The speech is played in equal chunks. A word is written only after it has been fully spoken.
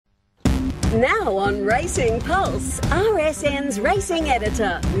Now on Racing Pulse, RSN's racing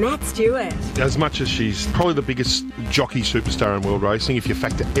editor, Matt Stewart. As much as she's probably the biggest jockey superstar in world racing, if you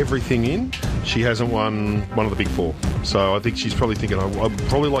factor everything in, she hasn't won one of the big four. So I think she's probably thinking, I'd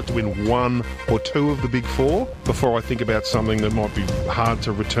probably like to win one or two of the big four before I think about something that might be hard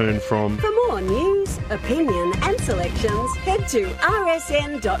to return from. For more news, opinion and selections, head to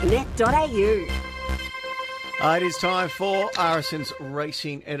rsn.net.au. It is time for RSN's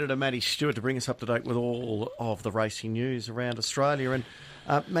racing editor, Matty Stewart, to bring us up to date with all of the racing news around Australia. And,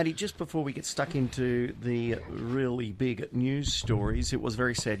 Matty, just before we get stuck into the really big news stories, it was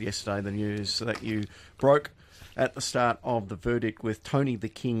very sad yesterday, the news that you broke at the start of the verdict with Tony the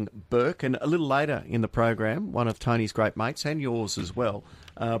King Burke. And a little later in the program, one of Tony's great mates, and yours as well,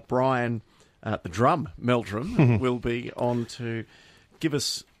 Brian, the drum, Meldrum, will be on to give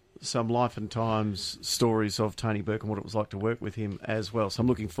us some life and times stories of Tony Burke and what it was like to work with him as well. So I'm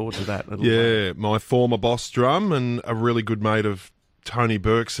looking forward to that. Yeah, my former boss, Drum, and a really good mate of Tony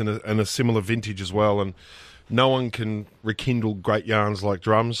Burke's and a similar vintage as well. And no one can rekindle great yarns like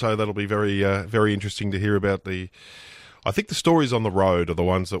Drum, so that'll be very very interesting to hear about I think the stories on the road are the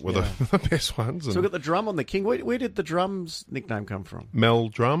ones that were the best ones. So we've got the Drum on the King. Where did the Drum's nickname come from? Mel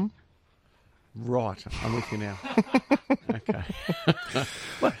Drum. Right, I'm with you now. Okay.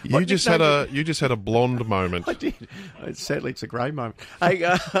 You just had a blonde moment. I did. Sadly, it's a grey moment. Hey,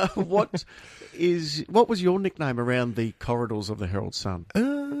 what was your nickname around the corridors of the Herald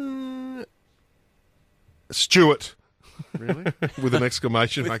Sun? Stuart. Really? With an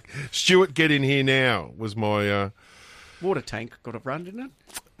exclamation mark. Stuart, get in here now was my. Water tank got a run, didn't it?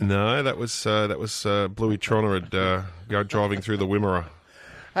 No, that was Bluey Tronna had driving through the Wimmera.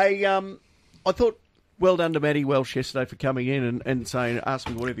 Hey, I thought, well done to Matty Welsh yesterday for coming in and saying, ask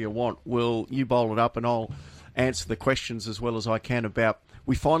me whatever you want. Well, you bowl it up and I'll answer the questions as well as I can about...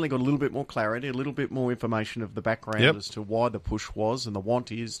 We finally got a little bit more clarity, a little bit more information of the background as to why the push was and the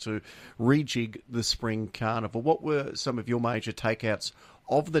want is to rejig the Spring Carnival. What were some of your major takeouts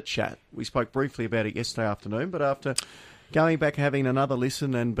of the chat? We spoke briefly about it yesterday afternoon, but after going back, having another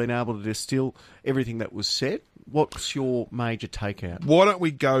listen and being able to distill everything that was said, what's your major takeout? Why don't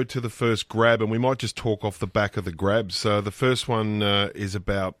we go to the first grab, and we might just talk off the back of the grab. So the first one is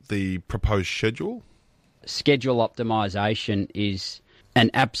about the proposed schedule. Schedule optimisation is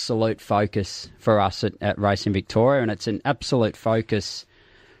an absolute focus for us at Racing Victoria, and it's an absolute focus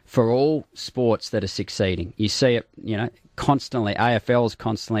for all sports that are succeeding. You see it, constantly. AFL's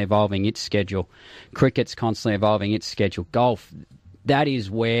constantly evolving its schedule. Cricket's constantly evolving its schedule. Golf, that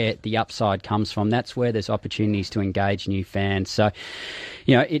is where the upside comes from. That's where there's opportunities to engage new fans. So,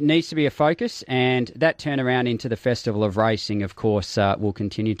 it needs to be a focus, and that turnaround into the Festival of Racing, of course, we'll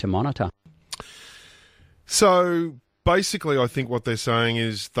continue to monitor. So, basically, I think what they're saying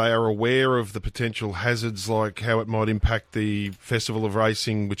is they are aware of the potential hazards, like how it might impact the Festival of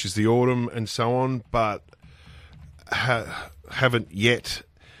Racing, which is the autumn, and so on, but haven't yet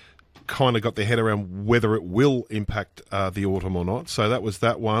kind of got their head around whether it will impact the autumn or not. So that was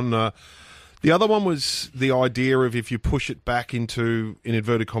that one. The other one was the idea of if you push it back into, in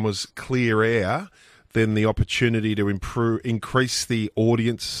inverted commas, clear air, then the opportunity to increase the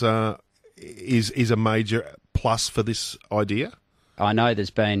audience is a major plus for this idea. I know there's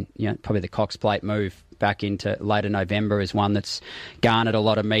been, probably the Cox Plate move back into later November is one that's garnered a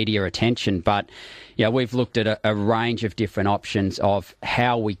lot of media attention. But, we've looked at a range of different options of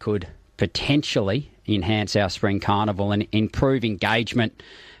how we could potentially enhance our Spring Carnival and improve engagement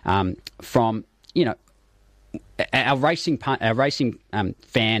from, our racing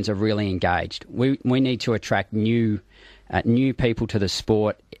fans are really engaged. We need to attract new people to the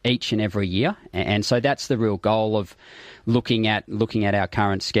sport each and every year, and so that's the real goal of looking at our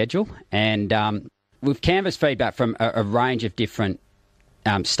current schedule. And we've canvassed feedback from a range of different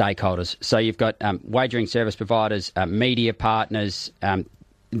stakeholders. So you've got wagering service providers, media partners.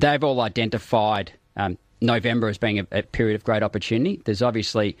 They've all identified November as being a period of great opportunity. There's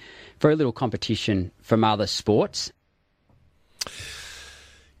obviously very little competition from other sports.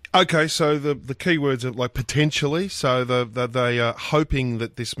 Okay, so the key words are like potentially. So they are hoping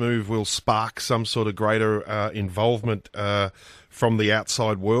that this move will spark some sort of greater involvement from the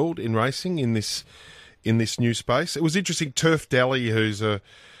outside world in racing in this new space. It was interesting. Turf Deli, who's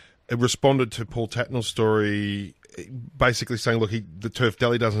responded to Paul Tatnall's story, basically saying, look, the Turf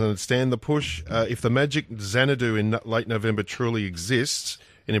Deli doesn't understand the push. If the Magic Xanadu in late November truly exists,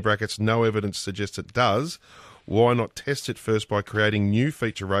 and in brackets, no evidence suggests it does, why not test it first by creating new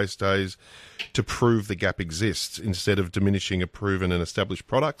feature race days to prove the gap exists instead of diminishing a proven and established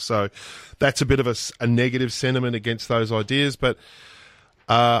product? So that's a bit of a negative sentiment against those ideas, but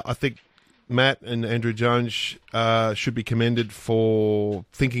I think Matt and Andrew Jones should be commended for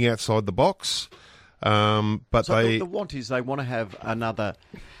thinking outside the box. But So they the want is they want to have another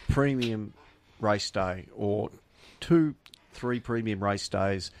premium race day or 2-3 premium race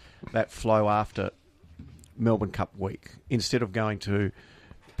days that flow after Melbourne Cup week instead of going to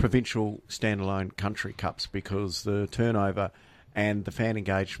provincial standalone country cups, because the turnover and the fan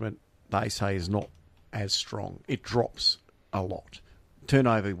engagement, they say, is not as strong. It drops a lot.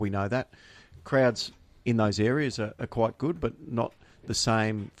 Turnover, we know that. Crowds in those areas are quite good, but not the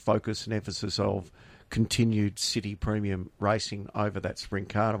same focus and emphasis of continued city premium racing over that spring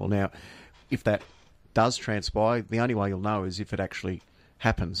carnival. Now, if that does transpire, the only way you'll know is if it actually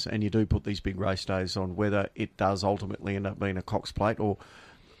happens and you do put these big race days on, whether it does ultimately end up being a Cox Plate. Or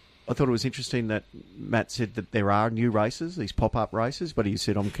I thought it was interesting that Matt said that there are new races, these pop-up races, but he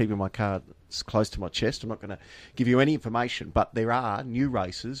said, I'm keeping my cards close to my chest. I'm not going to give you any information, but there are new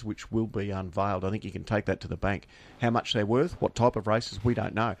races which will be unveiled. I think you can take that to the bank. How much they're worth, what type of races, we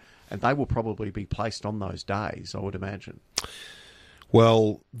don't know. And they will probably be placed on those days, I would imagine.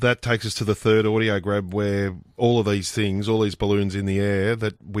 Well, that takes us to the third audio grab, where all of these things, all these balloons in the air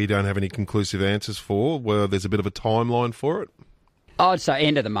that we don't have any conclusive answers for, where there's a bit of a timeline for it. I'd say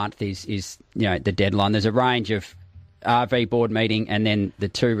end of the month is the deadline. There's a range of RV board meeting and then the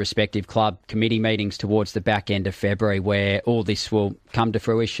 2 respective club committee meetings towards the back end of February, where all this will come to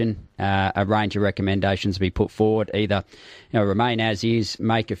fruition. A range of recommendations will be put forward, either remain as is,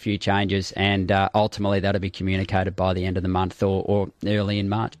 make a few changes, and ultimately that'll be communicated by the end of the month or early in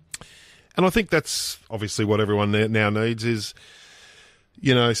March. And I think that's obviously what everyone now needs is,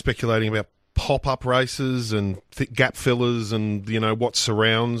 speculating about pop-up races and gap fillers and, what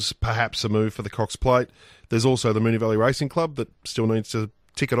surrounds perhaps a move for the Cox Plate. There's also the Moonee Valley Racing Club that still needs to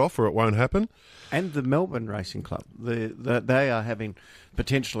tick it off or it won't happen. And the Melbourne Racing Club. They are having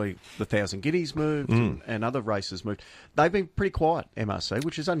potentially the 1,000 Guineas moved and other races moved. They've been pretty quiet, MRC,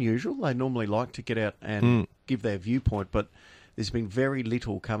 which is unusual. They normally like to get out and give their viewpoint, but there's been very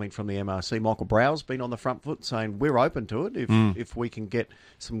little coming from the MRC. Michael Brow's been on the front foot saying we're open to it if we can get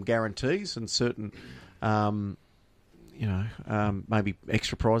some guarantees and certain... maybe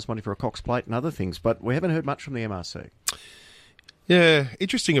extra prize money for a Cox Plate and other things, but we haven't heard much from the MRC. Yeah,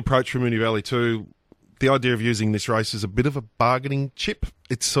 interesting approach from Moonee Valley too. The idea of using this race as a bit of a bargaining chip.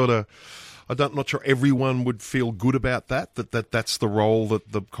 It's sort of, I'm not sure everyone would feel good about that's the role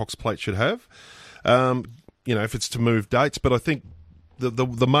that the Cox Plate should have. If it's to move dates, but I think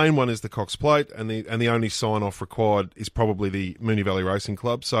the main one is the Cox Plate, and the only sign off required is probably the Moonee Valley Racing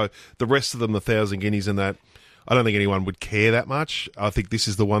Club. So the rest of them, the 1,000 Guineas and that, I don't think anyone would care that much. I think this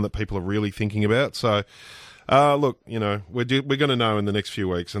is the one that people are really thinking about. So, look, we're going to know in the next few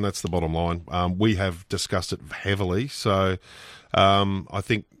weeks, and that's the bottom line. We have discussed it heavily. So, I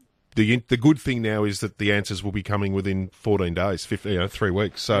think the good thing now is that the answers will be coming within 14 days, 3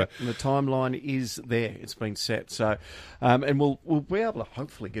 weeks. So and the timeline is there; it's been set. So, and we'll be able to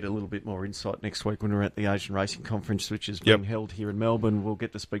hopefully get a little bit more insight next week when we're at the Asian Racing Conference, which is being held here in Melbourne. We'll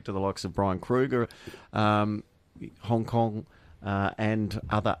get to speak to the likes of Brian Kruger, Hong Kong, and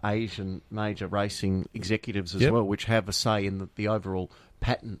other Asian major racing executives as well, which have a say in the overall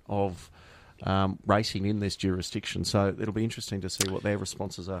pattern of racing in this jurisdiction. So it'll be interesting to see what their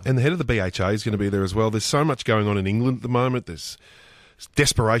responses are. And the head of the BHA is going to be there as well. There's so much going on in England at the moment. There's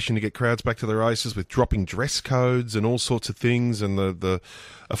desperation to get crowds back to the races with dropping dress codes and all sorts of things, and the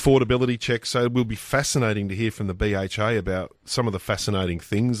affordability checks. So it will be fascinating to hear from the BHA about some of the fascinating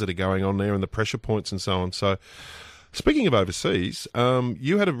things that are going on there and the pressure points and so on. So speaking of overseas,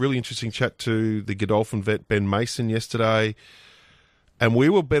 you had a really interesting chat to the Godolphin vet Ben Mason yesterday, and we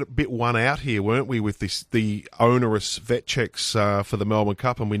were a bit one out here, weren't we, with the onerous vet checks for the Melbourne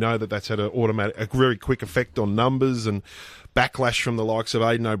Cup, and we know that that's had a very quick effect on numbers and backlash from the likes of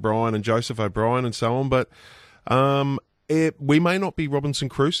Aidan O'Brien and Joseph O'Brien and so on. But we may not be Robinson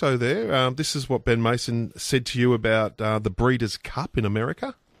Crusoe there. This is what Ben Mason said to you about the Breeders' Cup in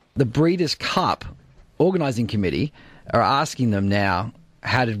America. The Breeders' Cup organising committee are asking them now,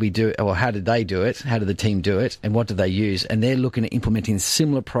 how did we do it, or how did they do it? How did the team do it? And what did they use? And they're looking at implementing a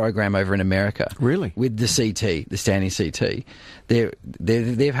similar program over in America. Really? With the CT, the standing CT.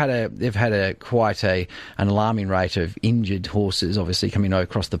 They've had quite an alarming rate of injured horses, obviously, coming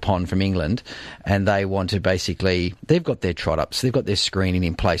across the pond from England. And they want to basically, they've got their trot ups, they've got their screening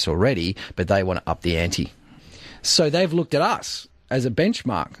in place already, but they want to up the ante. So they've looked at us as a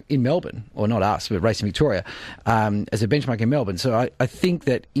benchmark in Melbourne, or not us, but Racing Victoria, as a benchmark in Melbourne. So I think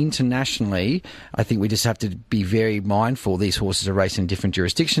that internationally, I think we just have to be very mindful these horses are racing in different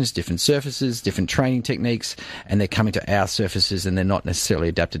jurisdictions, different surfaces, different training techniques, and they're coming to our surfaces and they're not necessarily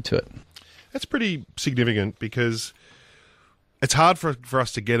adapted to it. That's pretty significant because it's hard for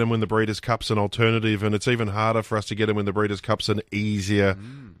us to get them when the Breeders' Cup's an alternative, and it's even harder for us to get them when the Breeders' Cup's an easier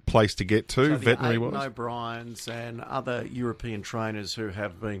place to get to, So veterinary-wise. the O'Briens and other European trainers who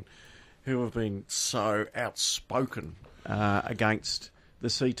have been so outspoken against the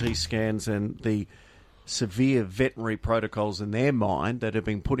CT scans and the severe veterinary protocols in their mind that have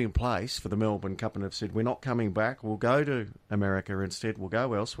been put in place for the Melbourne Cup and have said, we're not coming back, we'll go to America instead, we'll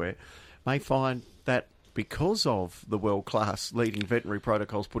go elsewhere, may find that because of the world-class leading veterinary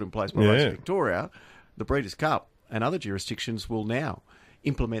protocols put in place by Racing Victoria, the Breeders' Cup and other jurisdictions will now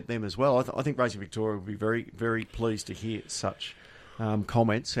implement them as well. I think Racing Victoria will be very, very pleased to hear such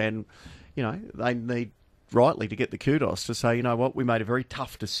comments, and, you know, they need rightly to get the kudos to say, you know what, we made a very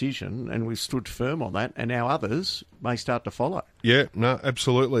tough decision and we've stood firm on that, and now others may start to follow. Yeah, no,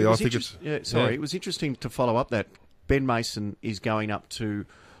 absolutely. I think it's... It was interesting to follow up that Ben Mason is going up to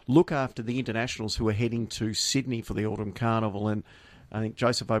look after the internationals who are heading to Sydney for the Autumn Carnival, and I think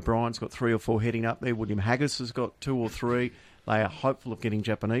Joseph O'Brien's got 3 or 4 heading up there. William Haggis has got 2 or 3. They are hopeful of getting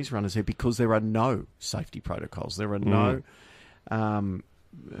Japanese runners there because there are no safety protocols. There are no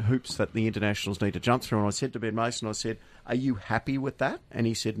hoops that the internationals need to jump through. And I said to Ben Mason, I said, are you happy with that? And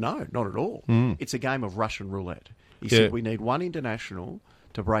he said, no, not at all. It's a game of Russian roulette. He said, we need one international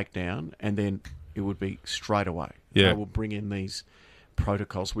to break down, and then it would be straight away. They will bring in these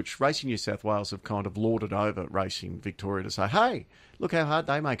protocols, which Racing New South Wales have kind of lauded over Racing Victoria to say, hey, look how hard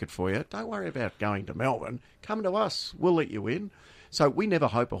they make it for you. Don't worry about going to Melbourne. Come to us. We'll let you in. So we never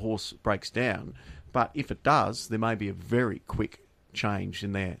hope a horse breaks down, but if it does, there may be a very quick change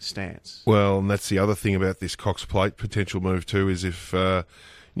in their stance. Well, and that's the other thing about this Cox Plate potential move too, is if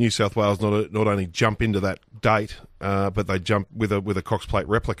New South Wales not only jump into that date, but they jump with a Cox Plate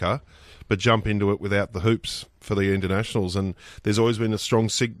replica, but jump into it without the hoops for the internationals. And there's always been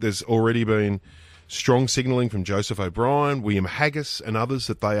there's already been strong signalling from Joseph O'Brien, William Haggis, and others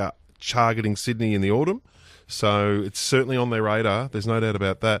that they are targeting Sydney in the autumn. So it's certainly on their radar. There's no doubt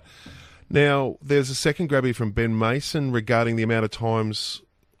about that. Now, there's a second grabby from Ben Mason regarding the amount of times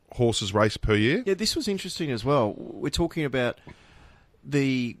horses race per year. Yeah, this was interesting as well. We're talking about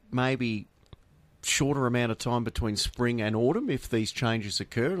the maybe shorter amount of time between spring and autumn if these changes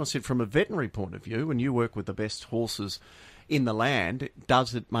occur. And I said, from a veterinary point of view, when you work with the best horses in the land,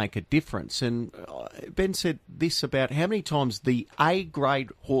 does it make a difference? And Ben said this about how many times the A-grade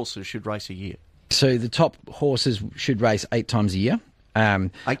horses should race a year. So the top horses should race 8 times a year. 8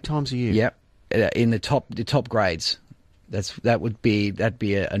 times a year? Yep. In the top grades. That'd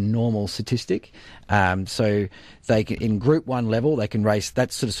be a normal statistic. So they can, in Group 1 level, they can race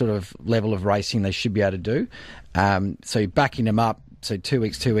that sort of level of racing. They should be able to do. So backing them up, so 2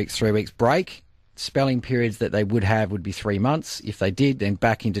 weeks, 2 weeks, 3 weeks break. Spelling periods that they would have would be 3 months. If they did, then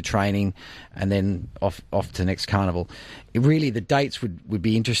back into training, and then off to the next carnival. Really, the dates would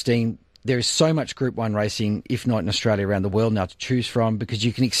be interesting. There is so much Group 1 racing, if not in Australia, around the world now to choose from, because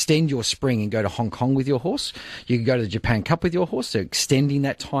you can extend your spring and go to Hong Kong with your horse. You can go to the Japan Cup with your horse, so extending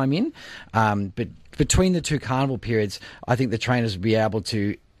that time in. But between the 2 carnival periods, I think the trainers will be able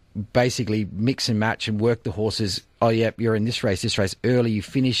to basically mix and match and work the horses. Oh, yeah, you're in this race early, you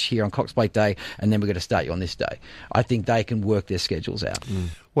finish here on Cox Plate Day, and then we're going to start you on this day. I think they can work their schedules out.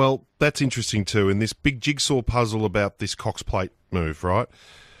 Well, that's interesting too, in this big jigsaw puzzle about this Cox Plate move, right?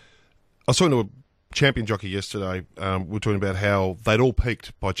 I was talking to a champion jockey yesterday. We were talking about how they'd all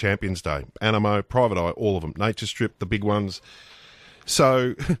peaked by Champions Day. Animo, Private Eye, all of them. Nature Strip, the big ones.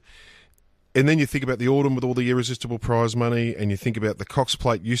 So, and then you think about the autumn with all the irresistible prize money, and you think about the Cox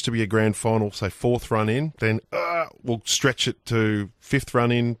Plate used to be a grand final, say 4th run in, then we'll stretch it to 5th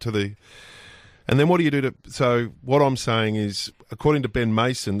run in to the... And then what do you do to... So what I'm saying is, according to Ben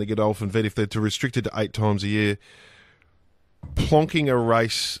Mason, the Godolphin vet, if they're to restrict it to 8 times a year, plonking a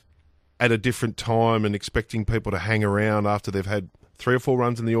race at a different time and expecting people to hang around after they've had 3 or 4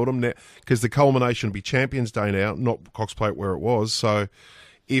 runs in the autumn, now, because the culmination will be Champions Day now, not Cox Plate where it was. So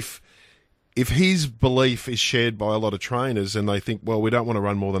if his belief is shared by a lot of trainers and they think, well, we don't want to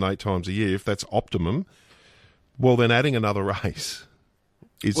run more than 8 times a year, if that's optimum, well, then adding another race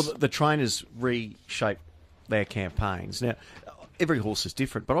is... Well, the trainers reshape their campaigns. Now, every horse is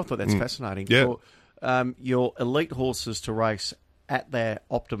different, but I thought that's fascinating. Yeah. For your elite horses to race at their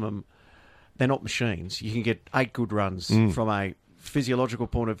optimum, they're not machines. You can get 8 good runs from a physiological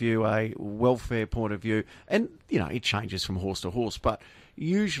point of view, a welfare point of view, and, you know, it changes from horse to horse, but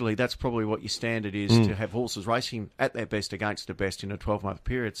usually that's probably what your standard is, to have horses racing at their best against the best in a 12-month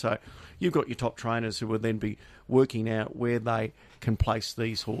period. So you've got your top trainers who will then be working out where they can place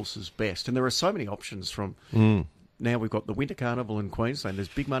these horses best. And there are so many options from now we've got the Winter Carnival in Queensland. There's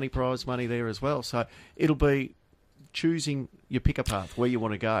big money, prize money there as well. So it'll be choosing your picker path, where you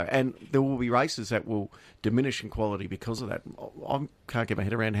want to go. And there will be races that will diminish in quality because of that. I can't get my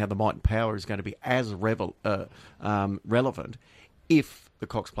head around how the Might and Power is going to be as relevant if the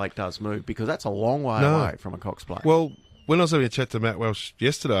Cox Plate does move, because that's a long way away from a Cox Plate. Well, when I was having a chat to Matt Welsh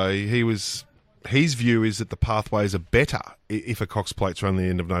yesterday, his view is that the pathways are better if a Cox Plate's run the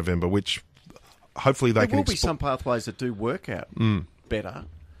end of November, which hopefully they there can... will be some pathways that do work out better,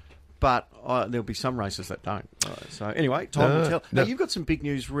 but there'll be some races that don't. So anyway, time will tell. Now, you've got some big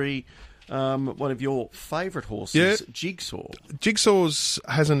news one of your favourite horses, Jigsaw. Jigsaw's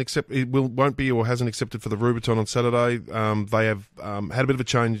hasn't accepted, won't be or hasn't accepted for the Rubiton on Saturday. They have had a bit of a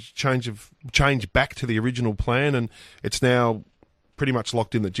change back to the original plan, and it's now pretty much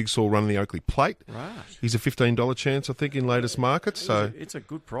locked in that Jigsaw running the Oakley Plate. Right. He's a $15 chance, I think, in latest markets. So it's a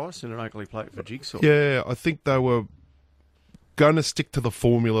good price in an Oakley Plate for Jigsaw. Yeah, I think they were going to stick to the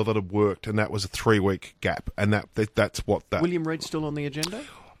formula that had worked, and that was a 3-week gap, and that's what that... William Reid still on the agenda?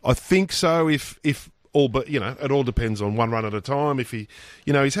 I think so. If all, but it all depends on one run at a time. If he,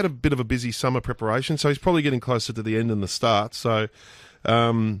 he's had a bit of a busy summer preparation, so he's probably getting closer to the end than the start. So,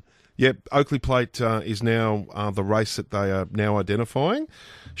 Oakley Plate is now the race that they are now identifying.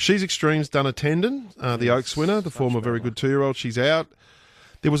 She's Extreme's done a tendon, the Oaks winner, the former very good 2-year-old. She's out.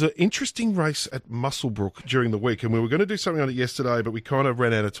 There was an interesting race at Muswellbrook during the week, and we were going to do something on it yesterday, but we kind of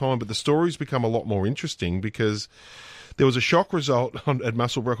ran out of time. But the story's become a lot more interesting because there was a shock result at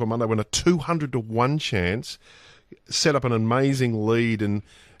Muswellbrook on Monday when a 200-1 chance set up an amazing lead and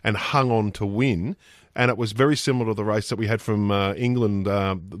hung on to win. And it was very similar to the race that we had from England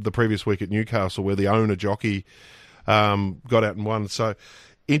the previous week at Newcastle, where the owner jockey got out and won. So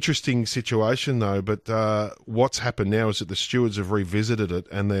interesting situation, though. But what's happened now is that the stewards have revisited it,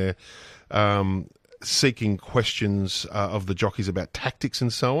 and they're seeking questions of the jockeys about tactics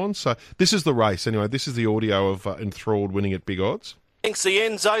and so on. So this is the race. Anyway, this is the audio of Enthralled winning at big odds. Thinks the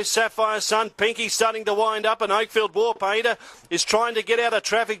Enzo, Sapphire Sun, Pinky starting to wind up, and Oakfield War Painter is trying to get out of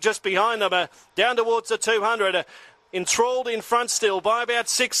traffic just behind them, down towards the 200. Enthralled in front still by about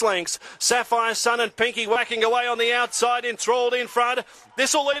 6 lengths. Sapphire Sun and Pinky whacking away on the outside. Enthralled in front.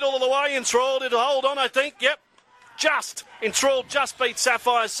 This will lead all the way. Enthralled, it'll hold on, I think. Yep. Enthralled just beat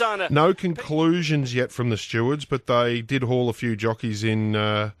Sapphire Sun. No conclusions yet from the stewards, but they did haul a few jockeys in.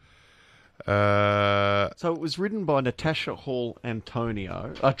 So it was ridden by Natasha Hall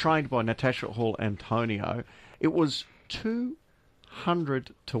Antonio, trained by Natasha Hall Antonio. It was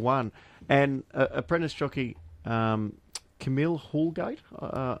 200-1, and apprentice jockey Camille Hallgate,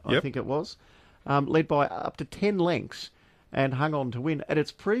 I think it was, led by up to 10 lengths and hung on to win. At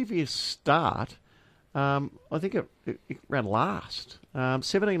its previous start, I think it ran last,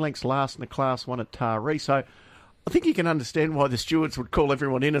 17 lengths last in the Class 1 at Taree. So I think you can understand why the stewards would call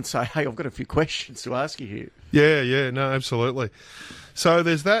everyone in and say, hey, I've got a few questions to ask you here. Yeah, no, absolutely. So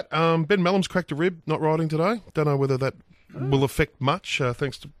there's that. Ben Mellum's cracked a rib, not riding today. Don't know whether that will affect much,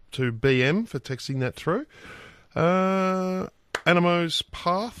 thanks to BM for texting that through. Anamo's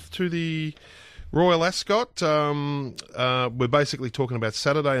path to the Royal Ascot. We're basically talking about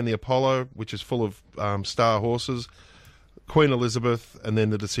Saturday and the Apollo, which is full of star horses, Queen Elizabeth, and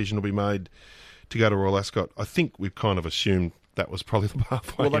then the decision will be made to go to Royal Ascot. I think we've kind of assumed that was probably the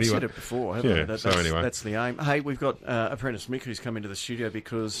pathway. Well, they've anyway. said it before, haven't they? Anyway. That's the aim. Hey, we've got Apprentice Mick who's come into the studio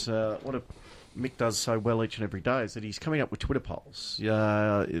because Mick does so well each and every day is that he's coming up with Twitter polls.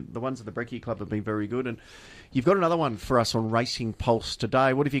 The ones at the Brekkie Club have been very good, and you've got another one for us on Racing Pulse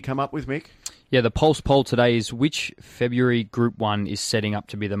today. What have you come up with, Mick? Yeah, the Pulse poll today is which February Group 1 is setting up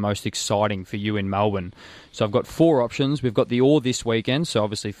to be the most exciting for you in Melbourne. So I've got 4 options. We've got the Ore this weekend, so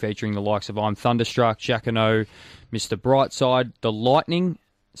obviously featuring the likes of I'm Thunderstruck, Jacquinot, Mr. Brightside. The Lightning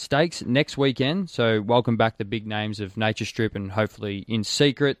Stakes next weekend, so welcome back the big names of Nature Strip and hopefully In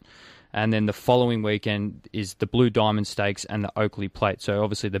Secret. And then the following weekend is the Blue Diamond Stakes and the Oakley Plate. So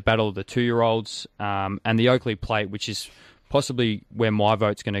obviously the battle of the 2-year-olds and the Oakley Plate, which is possibly where my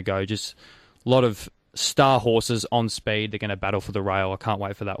vote's going to go. Just a lot of star horses on speed. They're going to battle for the rail. I can't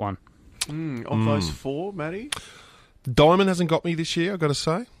wait for that one. Of those 4, Matty? Diamond hasn't got me this year, I've got to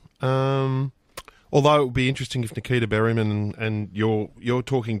say. Although it would be interesting if Nikita Berryman and you're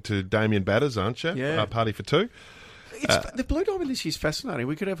talking to Damien Batters, aren't you? Yeah. Party for 2. The Blue Diamond this year is fascinating.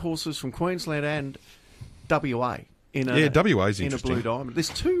 We could have horses from Queensland and WA in a WA's in a interesting. Blue Diamond. There's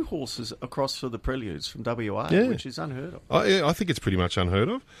 2 horses across for the Preludes from WA, which is unheard of. I think it's pretty much unheard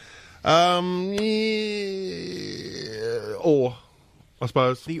of. Or, I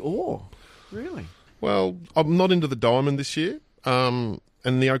suppose. The Ore, really? Well, I'm not into the Diamond this year. And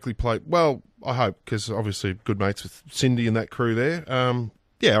the Oakley Plate, well, I hope, because obviously good mates with Cindy and that crew there.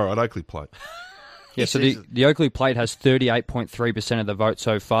 Yeah, all right, Oakley Plate. Yeah, so the Oakley Plate has 38.3% of the vote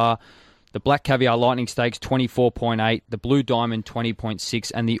so far. The Black Caviar Lightning Stakes, 24.8%. The Blue Diamond,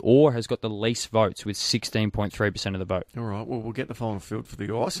 20.6%. And the Ore has got the least votes with 16.3% of the vote. All right, well, we'll get the final field for the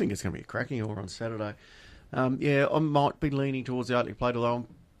Ore. I think it's going to be a cracking Ore on Saturday. Yeah, I might be leaning towards the Oakley Plate, although I'm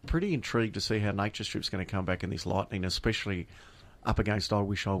pretty intrigued to see how Nature Strip's going to come back in this Lightning, especially up against I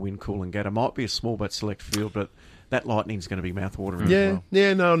Wish I Win, Coolangatta. Might be a small but select field, but that Lightning's going to be mouthwatering as well.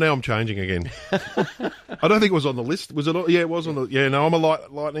 Yeah, no, now I'm changing again. I don't think it was on the list. Was it? Yeah, it was on the... Yeah, no, I'm a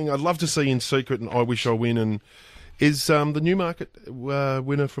Lightning. I'd love to see In Secret and I Wish I Win. And is the Newmarket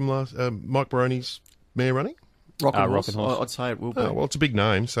winner from last... Mike Baroni's mare running? Rock and Horse. Horse. I'd say it will be. Oh, well, it's a big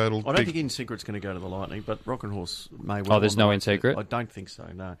name, so it'll... I don't think In Secret's going to go to the Lightning, but Rock and Horse may well. Oh, there's no In Secret? I don't think so,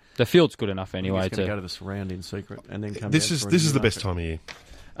 no. The field's good enough anyway. It's going to go to the Surround In Secret and then come This is the best time of year.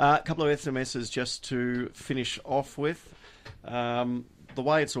 A couple of SMSs just to finish off with. The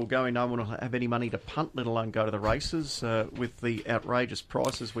way it's all going, no one will have any money to punt, let alone go to the races with the outrageous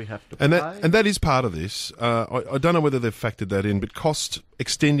prices we have to pay. And that is part of this. I don't know whether they've factored that in, but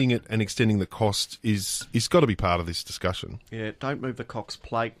extending it and extending the cost is got to be part of this discussion. Yeah, don't move the Cox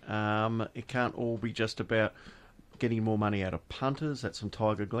Plate. It can't all be just about getting more money out of punters. That's from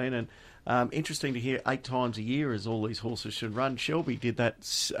Tiger Glen. And interesting to hear 8 times a year as all these horses should run. Shelby did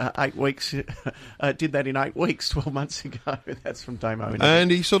that 8 weeks. Did that in 8 weeks 12 months ago. That's from Damo.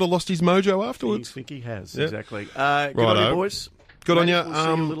 And he sort of lost his mojo afterwards. I think he has, yeah. Exactly. Good on you, boys. Good on you. We'll see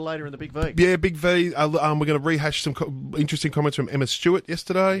you a little later in the Big V. Yeah, Big V. We're going to rehash some interesting comments from Emma Stewart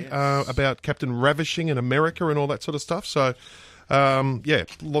yesterday about Captain Ravishing in America and all that sort of stuff. So, yeah,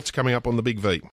 lots coming up on the Big V.